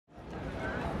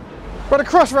We're at a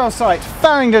Crossrail site,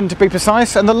 Farringdon to be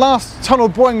precise, and the last tunnel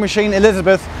boring machine,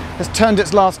 Elizabeth, has turned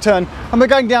its last turn, and we're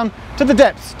going down to the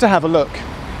depths to have a look.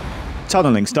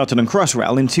 Tunnelling started on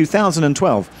Crossrail in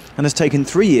 2012 and has taken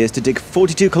 3 years to dig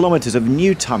 42 kilometres of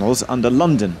new tunnels under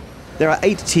London. There are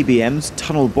 8 TBMs,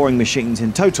 tunnel boring machines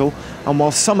in total, and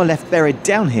while some are left buried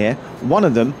down here, one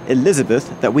of them,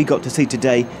 Elizabeth, that we got to see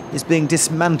today, is being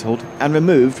dismantled and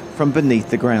removed from beneath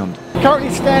the ground. Currently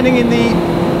standing in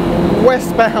the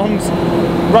westbound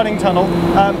running tunnel.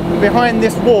 Behind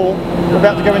this wall, we're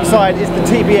about to go inside, is the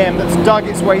TBM that's dug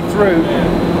its way through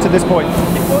to this point.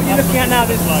 What you're looking at now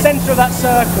is the centre of that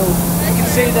circle. You can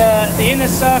see the inner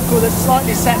circle that's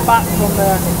slightly set back from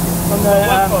the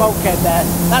bulkhead there.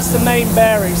 That's the main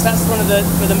bearings. That's one of the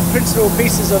principal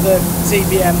pieces of the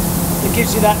TBM. It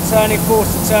gives you that turning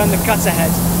force to turn the cutter head.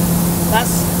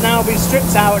 That's now been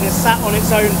stripped out and is sat on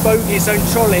its own bogie, its own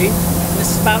trolley.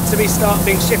 It's about to start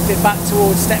being shifted back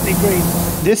towards Stepney Green.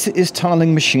 This is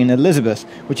tunnelling machine Elizabeth,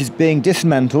 which is being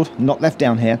dismantled, not left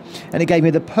down here, and it gave me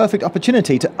the perfect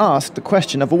opportunity to ask the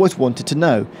question I've always wanted to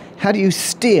know. How do you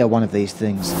steer one of these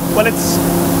things? Well, it's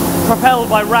propelled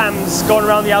by rams going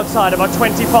around the outside, about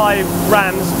 25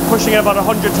 rams pushing about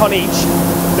 100 tonne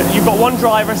each. You've got one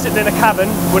driver sitting in a cabin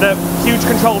with a huge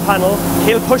control panel.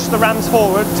 He'll push the rams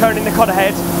forward, turning the cutter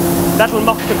head. That'll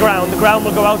knock the ground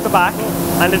will go out the back,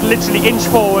 and it'll literally inch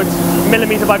forward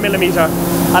millimetre by millimetre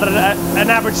at an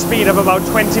average speed of about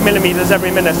 20 millimetres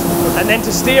every minute. And then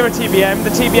to steer a TBM,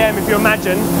 the TBM, if you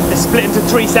imagine, is split into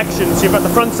 3 sections. You've got the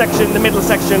front section, the middle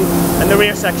section and the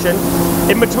rear section.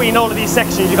 In between all of these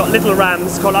sections you've got little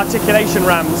rams called articulation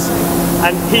rams,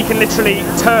 and he can literally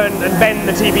turn and bend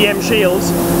the TBM shields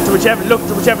to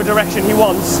whichever direction he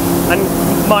wants and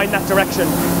mine that direction.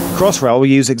 Crossrail will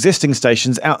use existing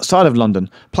stations outside of London,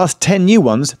 plus 10 new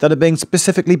ones that are being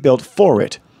specifically built for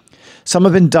it. Some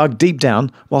have been dug deep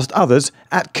down, whilst others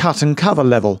at cut and cover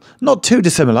level, not too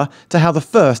dissimilar to how the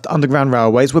first underground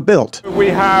railways were built. We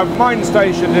have mine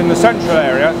stations in the central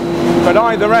area, but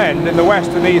either end, in the west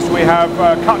and east, we have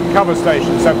cut and cover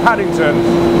stations. So Farringdon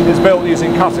is built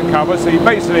using cut and cover, so you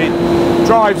basically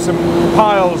drive some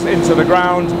piles into the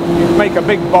ground, you make a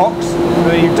big box, and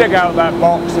then you dig out that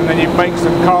box, and then you make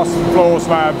some cast and floor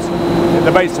slabs in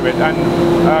the base of it.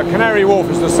 And Canary Wharf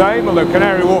is the same, although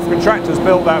Canary Wharf contractors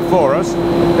built that for us.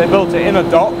 They built it in a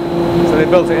dock, so they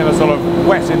built it in a sort of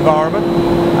wet environment,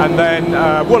 and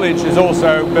then Woolwich is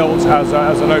also built as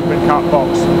an open cut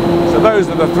box. So those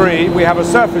are the 3. We have a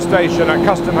surface station at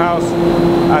Custom House,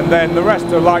 and then the rest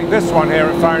are like this one here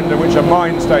at Farringdon, which are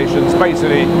mine stations.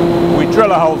 Basically we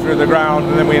drill a hole through the ground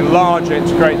and then we enlarge it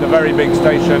to create the very big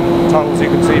station tunnels you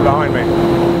can see behind me.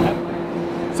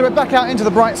 So we're back out into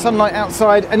the bright sunlight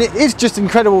outside, and it is just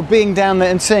incredible being down there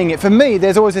and seeing it. For me,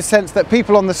 there's always a sense that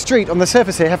people on the street, on the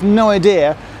surface here, have no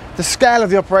idea the scale of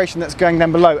the operation that's going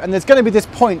down below. And there's going to be this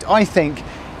point, I think,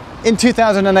 in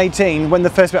 2018, when the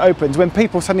first bit opens, when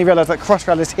people suddenly realise that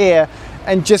Crossrail is here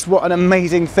and just what an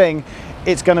amazing thing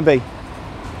it's going to be.